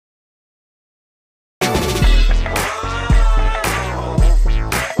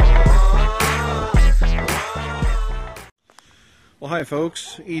Hi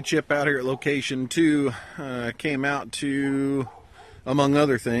folks, E-Chip out here at location 2. Came out to, among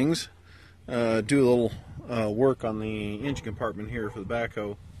other things, do a little work on the engine compartment here for the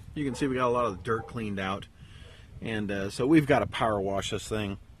backhoe. You can see we got a lot of the dirt cleaned out, and so we've got to power wash this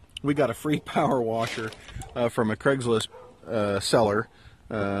thing. We got a free power washer from a Craigslist seller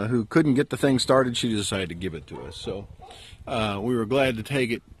who couldn't get the thing started. She decided to give it to us, so we were glad to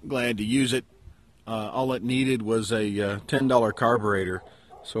take it, glad to use it. All it needed was a $10 carburetor,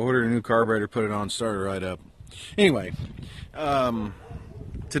 so ordered a new carburetor, put it on, started right up. Anyway,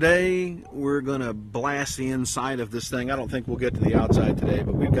 today we're going to blast the inside of this thing. I don't think we'll get to the outside today,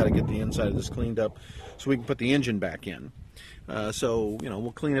 but we've got to get the inside of this cleaned up so we can put the engine back in. So, you know,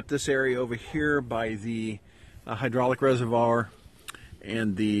 we'll clean up this area over here by the hydraulic reservoir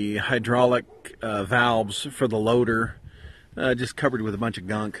and the hydraulic valves for the loader. Just covered with a bunch of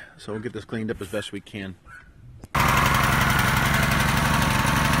gunk, so we'll get this cleaned up as best we can.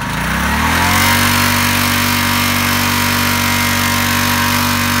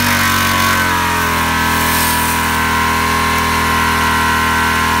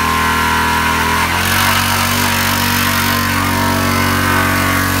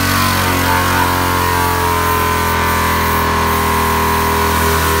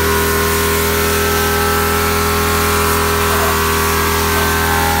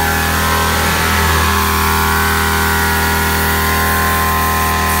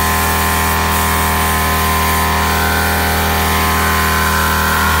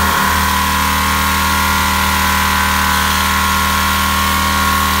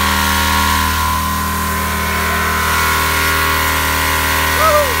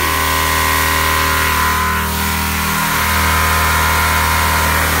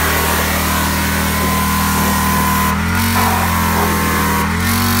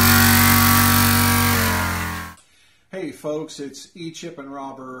 Hey folks, it's E-Chip and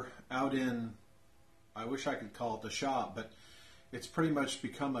Robber out in, I wish I could call it the shop, but it's pretty much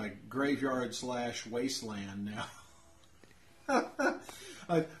become a graveyard slash wasteland now.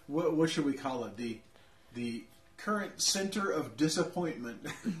 What should we call it? The current center of disappointment.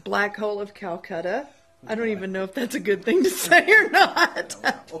 Black hole of Calcutta. I don't even know if that's a good thing to say or not.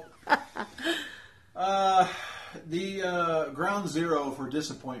 The ground zero for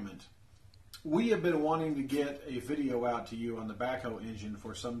disappointment. We have been wanting to get a video out to you on the Backhoe engine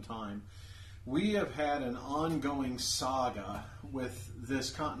for some time. We have had an ongoing saga with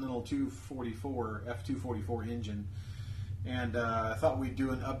this Continental 244, F244 engine, and I thought we'd do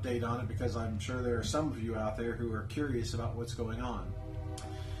an update on it because I'm sure there are some of you out there who are curious about what's going on.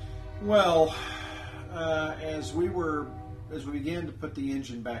 Well, as we began to put the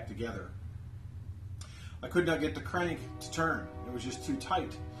engine back together, I could not get the crank to turn. It was just too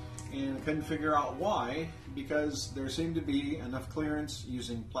tight. And I couldn't figure out why, because there seemed to be enough clearance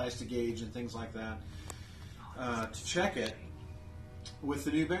using plastic gauge and things like that to check it with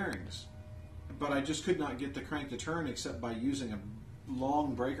the new bearings. But I just could not get the crank to turn except by using a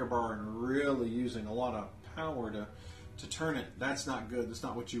long breaker bar and really using a lot of power to turn it. That's not good. That's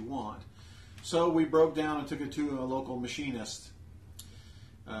not what you want. So we broke down and took it to a local machinist.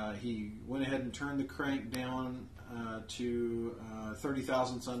 He went ahead and turned the crank down to 30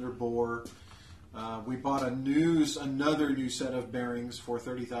 thousandths under bore. We bought another new set of bearings for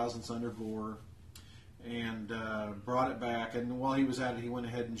 30 thousandths under bore, and brought it back. And while he was at it, he went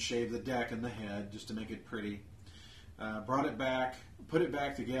ahead and shaved the deck and the head just to make it pretty. Brought it back, put it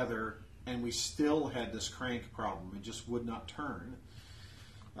back together, and we still had this crank problem. It just would not turn.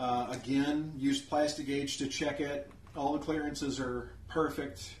 Again, used plastic gauge to check it. All the clearances are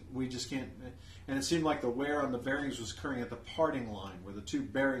perfect. We just can't, and it seemed like the wear on the bearings was occurring at the parting line where the two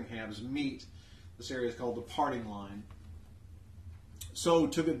bearing halves meet. This area is called the parting line. So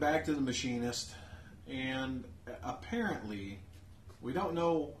took it back to the machinist, and apparently, we don't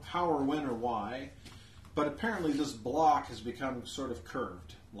know how or when or why, but apparently this block has become sort of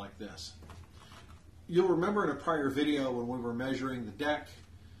curved like this. You'll remember in a prior video when we were measuring the deck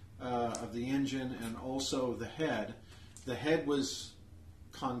of the engine and also the head was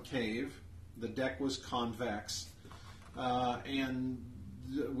concave, the deck was convex, and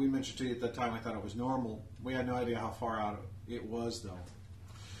we mentioned to you at that time I thought it was normal. We had no idea how far out it was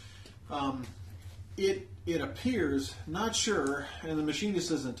though. It appears, not sure, and the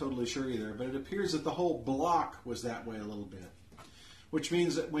machinist isn't totally sure either, but it appears that the whole block was that way a little bit, which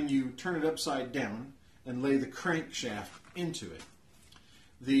means that when you turn it upside down and lay the crankshaft into it,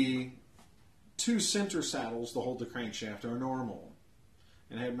 the two center saddles that hold the crankshaft are normal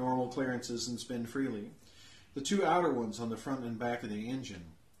and have normal clearances and spin freely. The two outer ones on the front and back of the engine,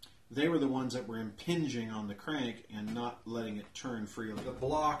 they were the ones that were impinging on the crank and not letting it turn freely. The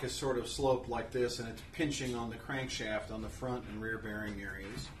block is sort of sloped like this, and it's pinching on the crankshaft on the front and rear bearing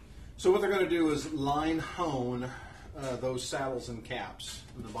areas. So what they're going to do is line hone those saddles and caps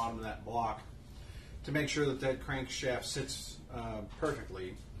in the bottom of that block to make sure that that crankshaft sits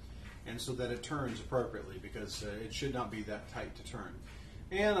perfectly, and so that it turns appropriately, because it should not be that tight to turn.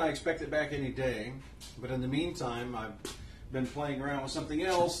 And I expect it back any day, but in the meantime, I've been playing around with something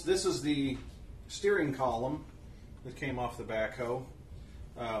else. This is the steering column that came off the backhoe.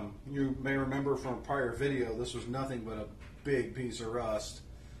 You may remember from a prior video, this was nothing but a big piece of rust.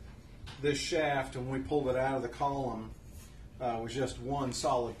 This shaft, when we pulled it out of the column, was just one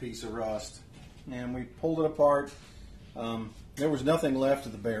solid piece of rust. And we pulled it apart. There was nothing left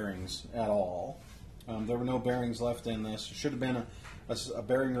of the bearings at all. There were no bearings left in this. It should have been a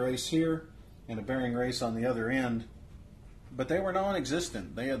bearing race here and a bearing race on the other end, but they were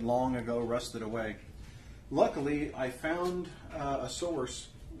non-existent. They had long ago rusted away. Luckily, I found a source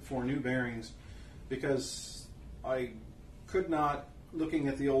for new bearings, because I could not, looking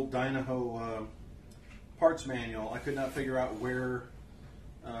at the old Dyna parts manual, I could not figure out where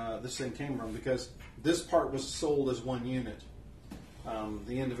this thing came from, because this part was sold as one unit.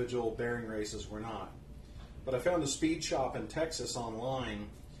 The individual bearing races were not. But I found a speed shop in Texas online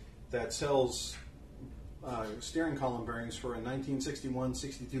that sells steering column bearings for a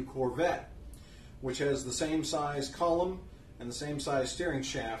 1961-62 Corvette, which has the same size column and the same size steering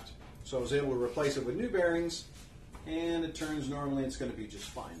shaft. So I was able to replace it with new bearings, and it turns normally. It's going to be just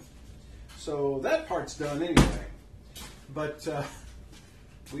fine. So that part's done anyway. But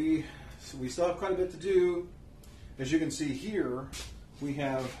we still have quite a bit to do. As you can see here, we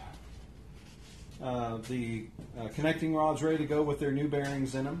have the connecting rods ready to go with their new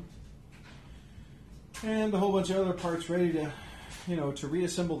bearings in them, and a whole bunch of other parts ready to, to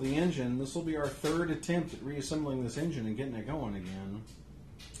reassemble the engine. This will be our third attempt at reassembling this engine and getting it going again.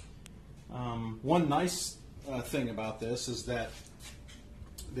 One nice thing about this is that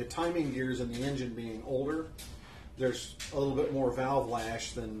the timing gears in the engine being older, there's a little bit more valve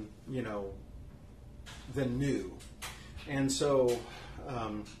lash than new, and so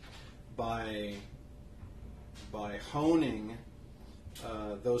by honing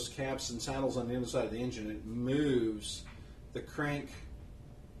those caps and saddles on the inside of the engine, it moves the crank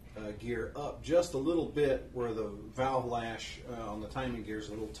gear up just a little bit, where the valve lash on the timing gear is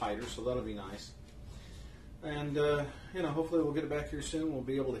a little tighter, so that'll be nice. And hopefully we'll get it back here soon. We'll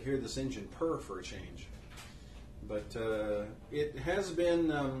be able to hear this engine purr for a change. But it has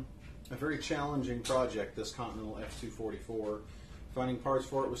been a very challenging project, this Continental F244. Finding parts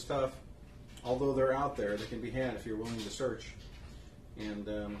for it was tough. Although they're out there, they can be had if you're willing to search.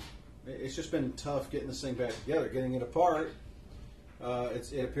 And it's just been tough getting this thing back together. Getting it apart,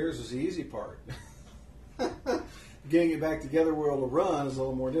 it appears as the easy part. Getting it back together where it'll run is a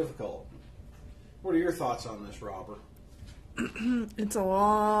little more difficult. What are your thoughts on this, Robert? It's a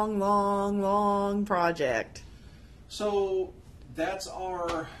long, long, long project. So that's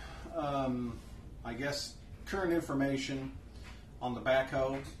our, I guess, current information on the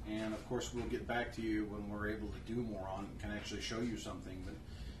backhoe, and of course we'll get back to you when we're able to do more on it and can actually show you something. But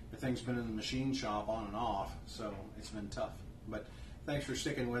the thing's been in the machine shop on and off, so it's been tough. But thanks for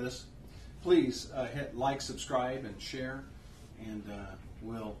sticking with us. Please hit like, subscribe, and share, and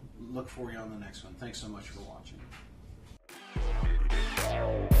we'll look for you on the next one. Thanks so much for watching.